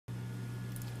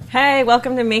Hey,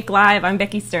 welcome to Make Live. I'm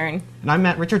Becky Stern. And I'm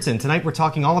Matt Richardson. Tonight we're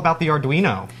talking all about the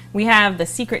Arduino. We have the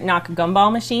Secret Knock Gumball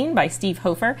machine by Steve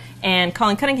Hofer, and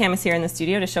Colin Cunningham is here in the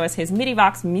studio to show us his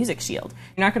MIDI-Vox music shield.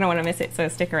 You're not going to want to miss it, so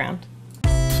stick around.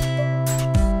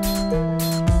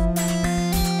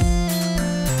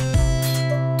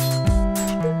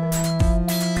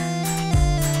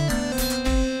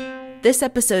 This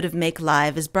episode of Make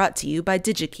Live is brought to you by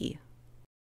DigiKey.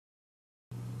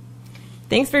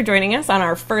 Thanks for joining us on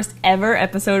our first ever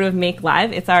episode of Make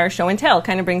Live. It's our show and tell,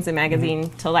 kind of brings the magazine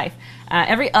to life.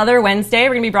 Every other Wednesday,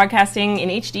 we're going to be broadcasting in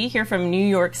HD here from New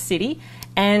York City.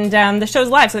 And the show's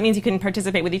live, so that means you can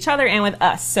participate with each other and with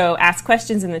us. So ask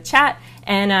questions in the chat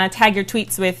and tag your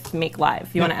tweets with Make Live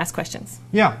if you want to ask questions.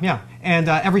 Yeah. And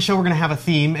every show we're going to have a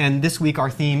theme, and this week our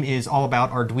theme is all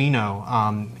about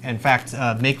Arduino. In fact,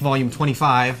 Make Volume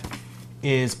 25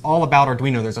 is all about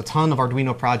Arduino. There's a ton of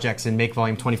Arduino projects in Make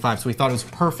Volume 25, so we thought it was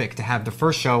perfect to have the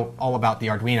first show all about the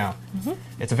Arduino.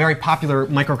 It's a very popular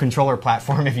microcontroller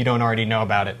platform if you don't already know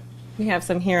about it. We have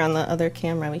some here on the other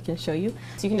camera we can show you.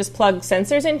 So you can just plug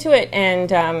sensors into it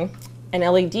and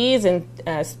LEDs and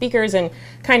speakers and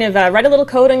kind of write a little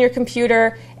code on your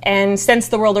computer and sense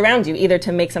the world around you, either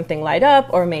to make something light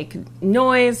up or make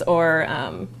noise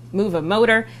or move a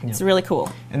motor. It's really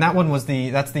cool. And that one was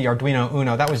that's the Arduino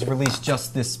Uno. That was released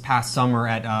just this past summer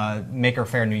at Maker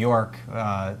Faire, New York.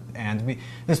 And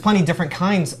there's plenty of different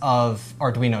kinds of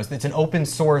Arduinos. It's an open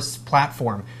source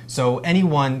platform, so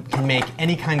anyone can make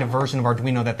any kind of version of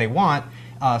Arduino that they want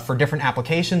for different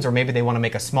applications, or maybe they want to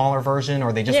make a smaller version,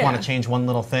 or they just want to change one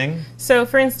little thing. So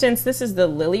for instance, this is the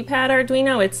LilyPad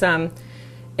Arduino.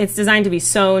 It's designed to be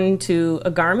sewn to a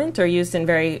garment or used in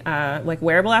very like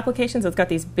wearable applications. It's got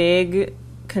these big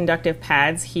conductive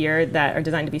pads here that are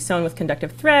designed to be sewn with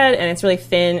conductive thread, and it's really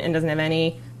thin and doesn't have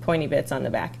any pointy bits on the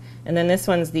back. And then this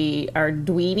one's the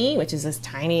Arduini, which is this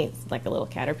tiny, it's like a little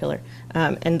caterpillar.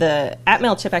 And the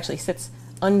Atmel chip actually sits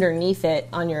underneath it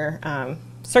on your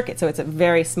circuit, so it's a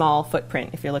very small footprint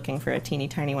if you're looking for a teeny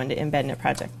tiny one to embed in a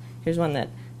project. Here's one that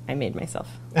I made myself.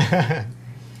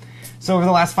 So over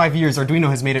the last 5 years, Arduino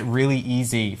has made it really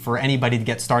easy for anybody to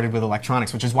get started with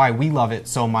electronics, which is why we love it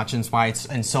so much and why it's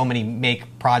in so many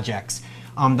Make projects.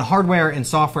 The hardware and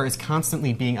software is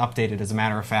constantly being updated, as a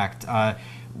matter of fact.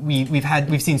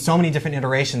 We've seen so many different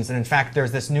iterations, and in fact,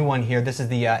 there's this new one here. This is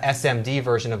the SMD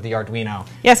version of the Arduino.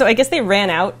 Yeah, so I guess they ran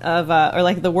out of, or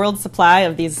like the world supply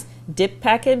of these DIP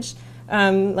package,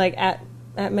 like at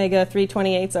Mega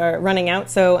 328s are running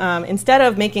out. So instead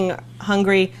of making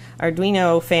hungry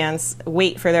Arduino fans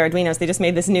wait for their Arduinos, they just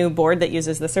made this new board that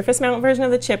uses the surface mount version of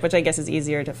the chip, which I guess is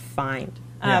easier to find.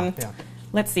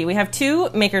 Let's see, we have two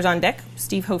makers on deck.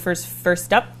 Steve Hofer's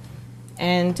first up,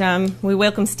 and we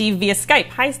welcome Steve via Skype.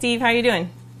 Hi, Steve. How are you doing?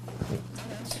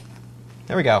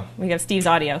 There we go. We have Steve's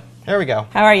audio. There we go.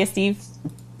 How are you, Steve?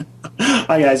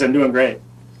 Hi, guys. I'm doing great.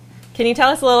 Can you tell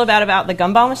us a little bit about the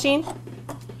Gumball machine?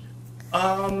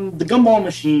 The Gumball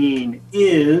machine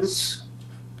is,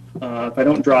 if I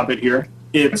don't drop it here,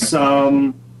 it's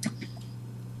a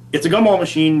Gumball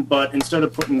machine, but instead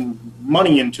of putting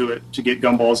money into it to get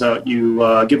gumballs out,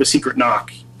 you give a secret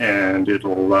knock, and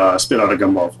it'll spit out a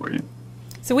gumball for you.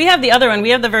 So we have the other one. We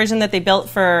have the version that they built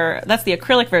for, that's the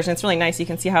acrylic version. It's really nice. You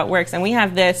can see how it works. And we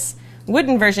have this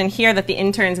wooden version here that the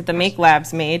interns at the Make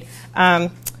Labs made.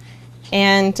 I'm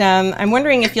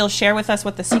wondering if you'll share with us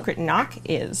what the secret knock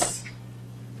is.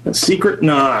 A secret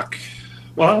knock.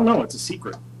 Well, no, it's a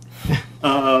secret.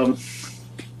 No,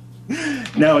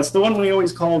 it's the one we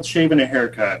always called shaving a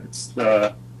haircut. It's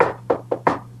the...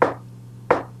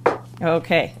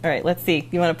 Okay. All right. Let's see.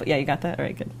 You want to put... Yeah, you got that? All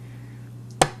right, good.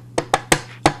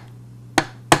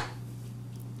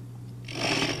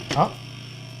 Oh.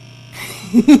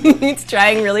 It's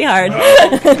trying really hard.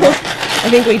 I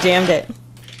think we jammed it.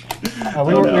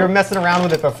 We were messing around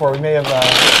with it before. We may have...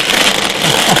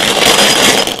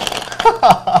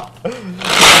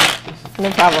 No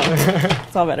problem.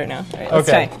 It's all better now. All right, let's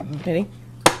try. Ready?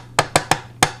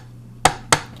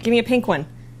 Give me a pink one.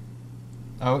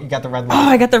 Oh, you got the red light. Oh,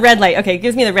 I got the red light. Okay, it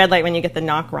gives me the red light when you get the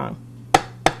knock wrong.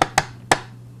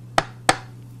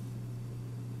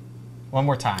 One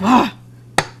more time.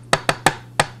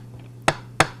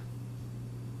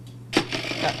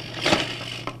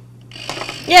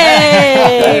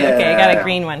 Yay! Okay, I got a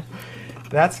green one.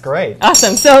 That's great.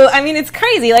 Awesome. So, I mean, it's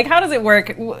crazy. Like, how does it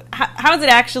work? How is it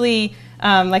actually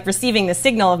like receiving the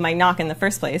signal of my knock in the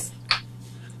first place?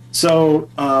 So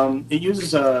it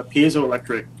uses a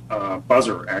piezoelectric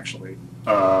buzzer, actually,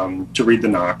 to read the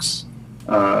knocks.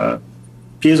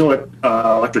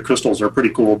 Piezoelectric crystals are pretty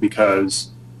cool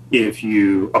because if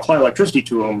you apply electricity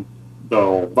to them,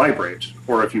 they'll vibrate,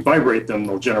 or if you vibrate them,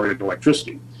 they'll generate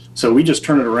electricity. So we just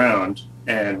turn it around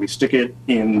and we stick it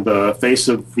in the face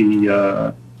of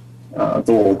the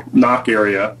little knock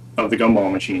area of the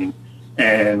gumball machine,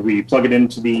 and we plug it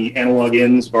into the analog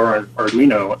ins of our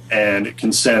Arduino, and it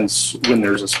can sense when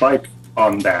there's a spike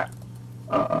on that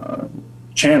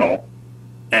channel,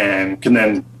 and can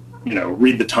then,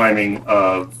 read the timing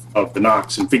of the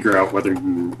knocks and figure out whether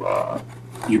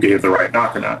you gave the right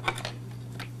knock or not.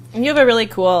 You have a really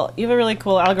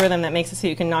cool algorithm that makes it so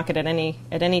you can knock it at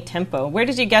any tempo. Where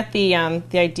did you get the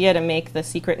idea to make the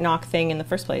secret knock thing in the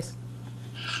first place?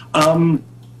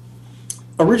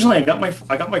 Originally, I got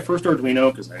my first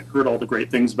Arduino because I had heard all the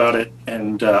great things about it,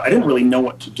 and I didn't really know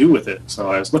what to do with it. So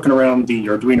I was looking around the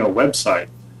Arduino website,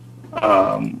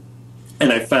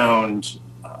 and I found,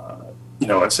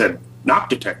 it said knock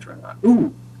detector. And I thought,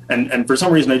 ooh, and for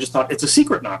some reason I just thought it's a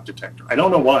secret knock detector. I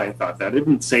don't know why I thought that. It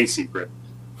didn't say secret.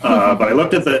 But I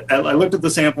looked at the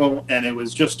sample, and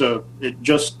it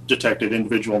just detected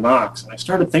individual knocks. And I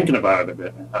started thinking about it a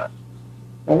bit, and I thought,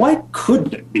 well, why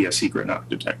couldn't it be a secret knock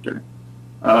detector?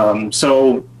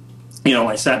 So,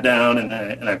 I sat down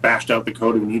and I bashed out the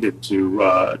code we needed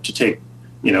to take,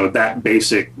 that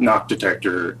basic knock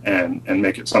detector and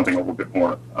make it something a little bit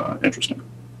more interesting.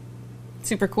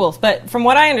 Super cool. But from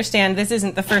what I understand, this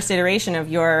isn't the first iteration of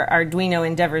your Arduino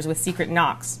endeavors with secret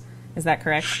knocks. Is that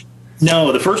correct?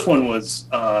 No, the first one was,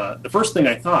 the first thing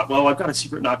I thought, well, I've got a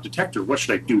secret knock detector. What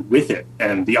should I do with it?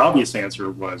 And the obvious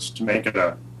answer was to make it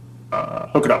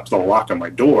hook it up to the lock on my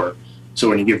door. So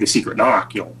when you give the secret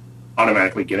knock, you'll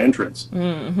automatically get entrance.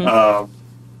 Mm-hmm.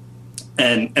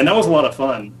 And that was a lot of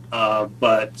fun,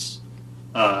 but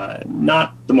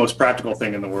not the most practical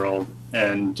thing in the world.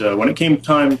 And when it came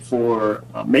time for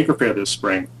Maker Faire this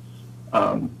spring,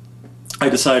 I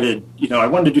decided, I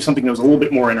wanted to do something that was a little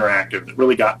bit more interactive, that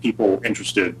really got people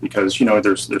interested, because,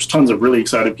 there's tons of really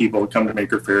excited people who come to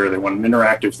Maker Faire. They want an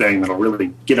interactive thing that'll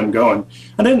really get them going.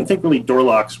 And I didn't think really door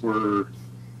locks were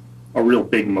a real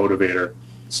big motivator.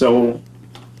 So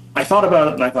I thought about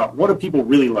it, and I thought, what do people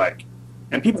really like?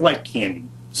 And people like candy.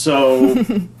 So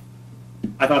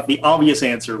I thought the obvious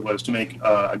answer was to make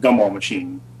a gumball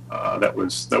machine that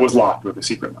was locked with a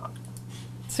secret knock.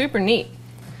 Super neat.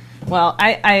 Well,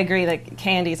 I agree that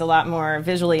candy is a lot more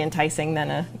visually enticing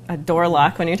than a door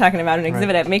lock when you're talking about an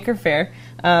exhibit at Maker Faire.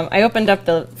 I opened up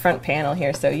the front panel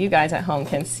here so you guys at home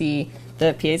can see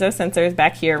the piezo sensors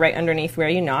back here right underneath where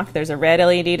you knock. There's a red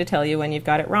LED to tell you when you've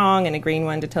got it wrong and a green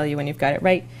one to tell you when you've got it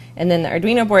right. And then the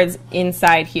Arduino board's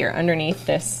inside here underneath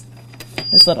this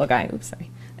little guy. Oops,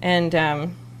 sorry. And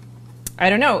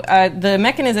I don't know. The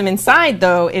mechanism inside,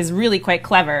 though, is really quite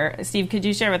clever. Steve, could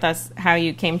you share with us how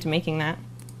you came to making that?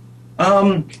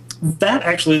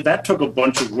 That took a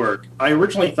bunch of work. I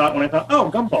originally thought, oh,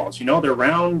 gumballs, they're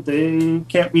round, they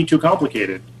can't be too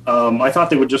complicated. I thought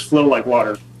they would just flow like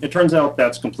water. It turns out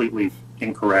that's completely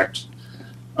incorrect.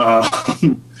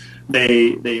 They'll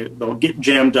get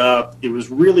jammed up. It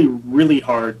was really, really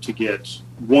hard to get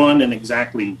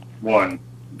exactly one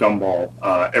gumball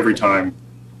every time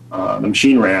the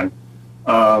machine ran.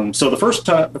 So the first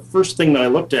thing that I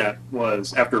looked at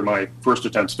was, after my first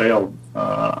attempts failed,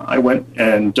 I went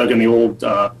and dug in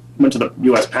went to the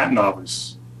U.S. Patent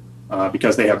Office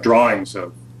because they have drawings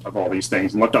of all these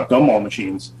things, and looked up gumball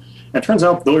machines. And it turns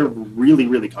out they're really,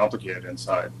 really complicated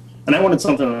inside. And I wanted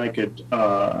something that I could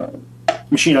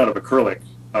machine out of acrylic,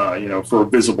 for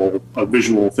a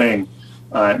visual thing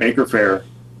at Maker Faire.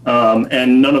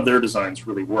 And none of their designs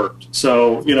really worked.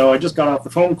 So, I just got off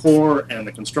the foam core and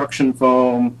the construction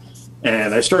foam,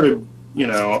 and I started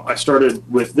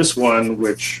with this one,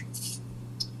 which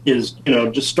is,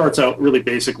 just starts out really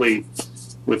basically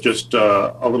with just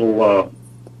a little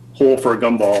hole for a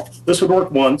gumball. This would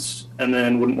work once and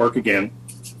then wouldn't work again.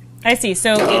 I see.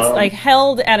 So it's like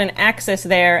held at an axis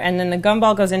there, and then the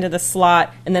gumball goes into the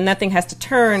slot, and then that thing has to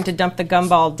turn to dump the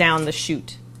gumball down the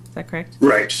chute. Is that correct?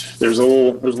 Right. There's a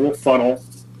little funnel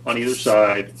on either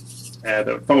side, and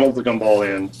it funnels the gumball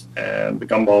in, and the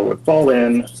gumball would fall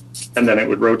in, and then it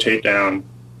would rotate down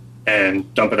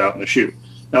and dump it out in the chute.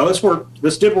 Now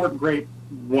this did work great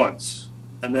once,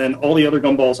 and then all the other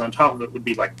gumballs on top of it would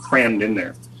be like crammed in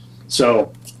there.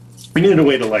 So we needed a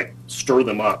way to like stir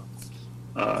them up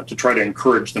to try to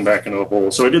encourage them back into the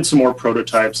hole. So I did some more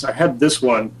prototypes. I had this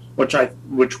one, which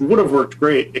would have worked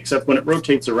great, except when it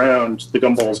rotates around, the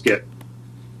gumballs get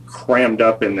crammed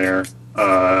up in there,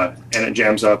 and it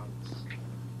jams up.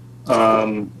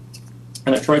 And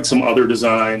I tried some other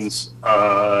designs.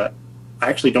 I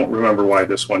actually don't remember why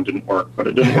this one didn't work, but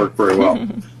it didn't work very well.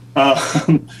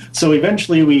 So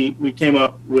eventually we came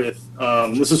up with,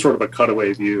 this is sort of a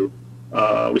cutaway view.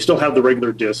 we still have the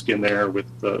regular disc in there with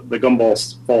the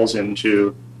gumball falls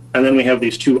into, and then we have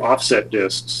these two offset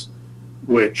discs,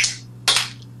 which,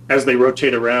 as they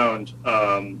rotate around,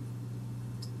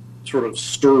 sort of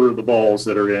stir the balls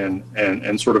that are in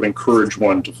and sort of encourage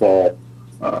one to fall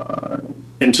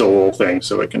into the little thing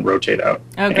so it can rotate out.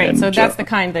 Oh, great. And, so that's the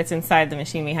kind that's inside the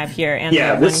machine we have here. And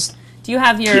yeah, do you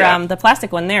have your the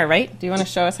plastic one there, right? Do you want to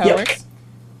show us how it works?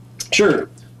 Sure.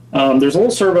 There's a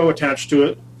little servo attached to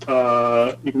it.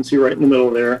 You can see right in the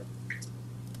middle there.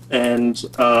 And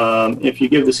if you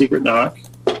give the secret knock,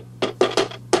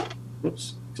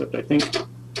 whoops, except I think,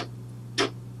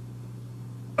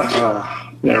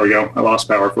 there we go. I lost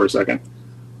power for a second.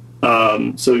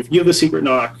 So if you give the secret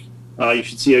knock, you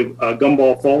should see a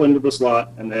gumball fall into the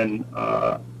slot and then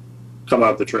come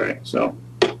out the tray. So.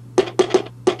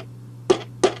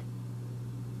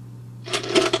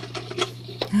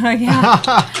 Oh,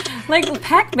 yeah. Like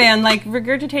Pac-Man, like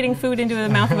regurgitating food into the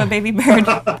mouth of a baby bird.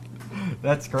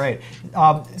 That's great.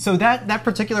 So that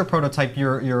particular prototype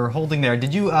you're holding there,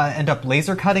 did you end up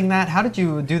laser cutting that? How did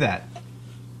you do that?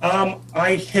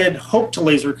 I had hoped to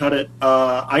laser cut it.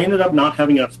 I ended up not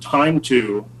having enough time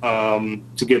to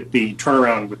get the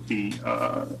turnaround with the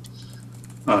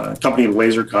company to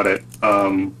laser cut it.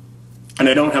 And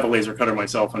I don't have a laser cutter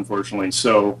myself, unfortunately.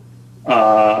 So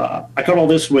I cut all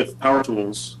this with power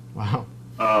tools. Wow.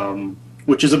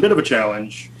 Which is a bit of a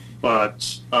challenge,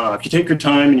 but if you take your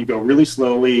time and you go really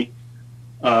slowly,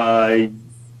 you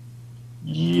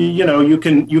know, you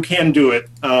can do it.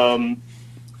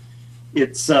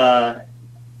 It's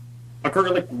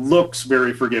acrylic looks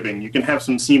very forgiving. You can have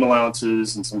some seam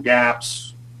allowances and some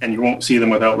gaps, and you won't see them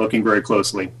without looking very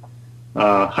closely.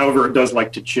 However, it does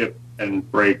like to chip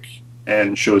and break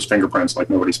and shows fingerprints like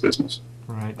nobody's business.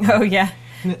 Right. Oh, yeah.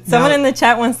 Someone in the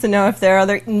chat wants to know if there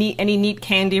are any neat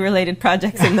candy-related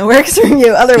projects in the works from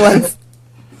you, other ones.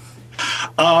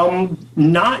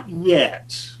 Not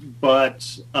yet,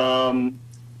 but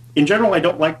in general, I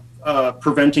don't like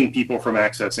preventing people from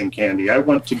accessing candy. I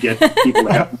want to get people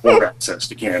to have more access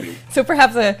to candy. So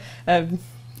perhaps a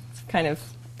kind of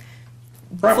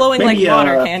flowing like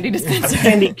water candy dispenser. A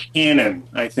candy cannon,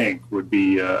 I think, would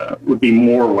be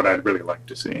more what I'd really like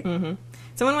to see. Mm-hmm.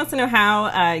 Someone wants to know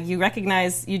how you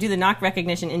do the knock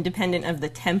recognition independent of the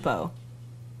tempo.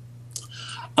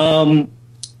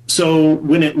 So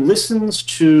when it listens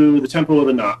to the tempo of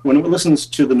the knock, when it listens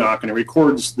to the knock and it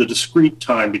records the discrete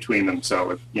time between them,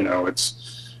 so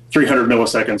it's 300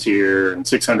 milliseconds here and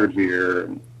 600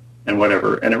 here and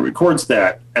whatever, and it records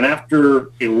that, and after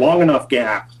a long enough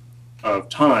gap of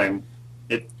time,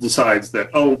 it decides that,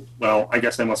 oh, well, I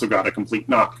guess I must have got a complete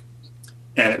knock.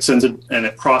 And it sends it, and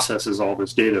it processes all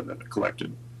this data that it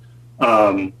collected.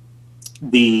 The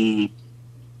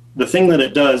thing that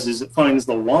it does is it finds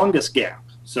the longest gap.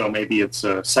 So maybe it's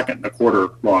a 1.25 seconds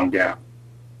long gap,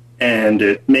 and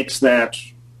it makes that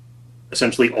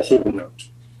essentially a whole note.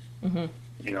 Mm-hmm.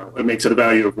 It makes it a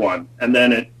value of 1, and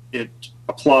then it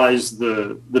applies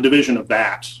the division of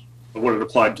that, of what it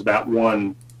applied to that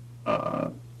one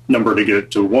number to get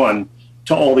it to 1,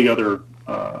 to all the other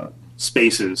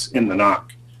spaces in the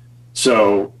knock.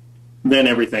 So then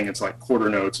everything, it's like quarter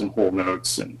notes and whole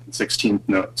notes and 16th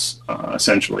notes,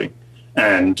 essentially.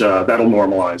 And that'll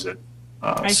normalize it.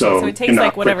 So it takes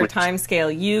like whatever time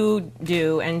scale you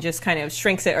do and just kind of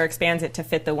shrinks it or expands it to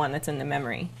fit the one that's in the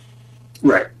memory.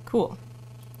 Right. Cool.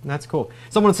 That's cool.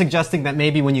 Someone's suggesting that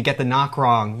maybe when you get the knock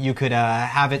wrong, you could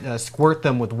have it squirt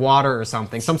them with water or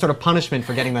something, some sort of punishment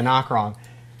for getting the knock wrong.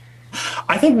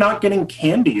 I think not getting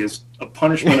candy is a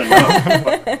punishment enough.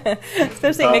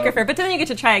 Especially at Maker Faire. But then you get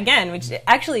to try again, which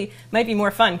actually might be more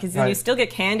fun, because then you still get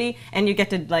candy and you get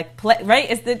to like play. Right?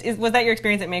 Was that your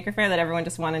experience at Maker Faire, that everyone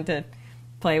just wanted to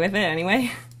play with it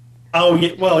anyway? Oh,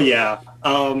 yeah, well, yeah.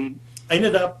 I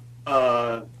ended up.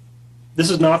 This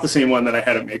is not the same one that I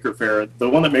had at Maker Faire. The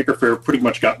one at Maker Faire pretty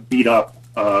much got beat up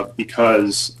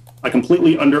because I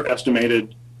completely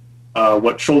underestimated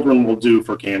what children will do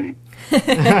for candy.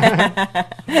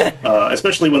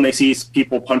 Especially when they see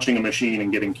people punching a machine and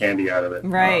getting candy out of it.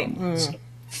 Right.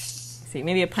 See,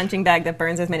 maybe a punching bag that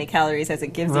burns as many calories as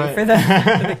it gives you for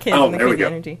the kids and the crazy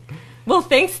energy. Well,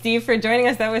 thanks, Steve, for joining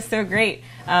us. That was so great.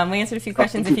 We answered a few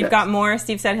questions. If you've got more,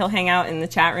 Steve said he'll hang out in the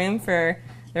chat room for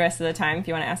the rest of the time if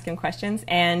you want to ask him questions.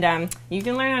 And you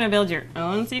can learn how to build your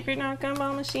own secret knock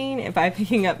gumball machine by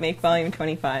picking up Make Volume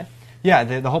 25. Yeah,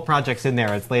 the whole project's in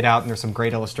there. It's laid out, and there's some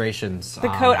great illustrations. The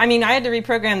code, I mean, I had to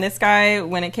reprogram this guy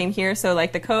when it came here, so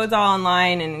like the code's all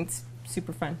online, and it's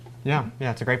super fun. Yeah,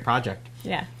 it's a great project.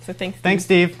 Yeah, so thanks, Steve. Thanks,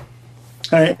 Steve.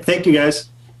 All right, thank you, guys.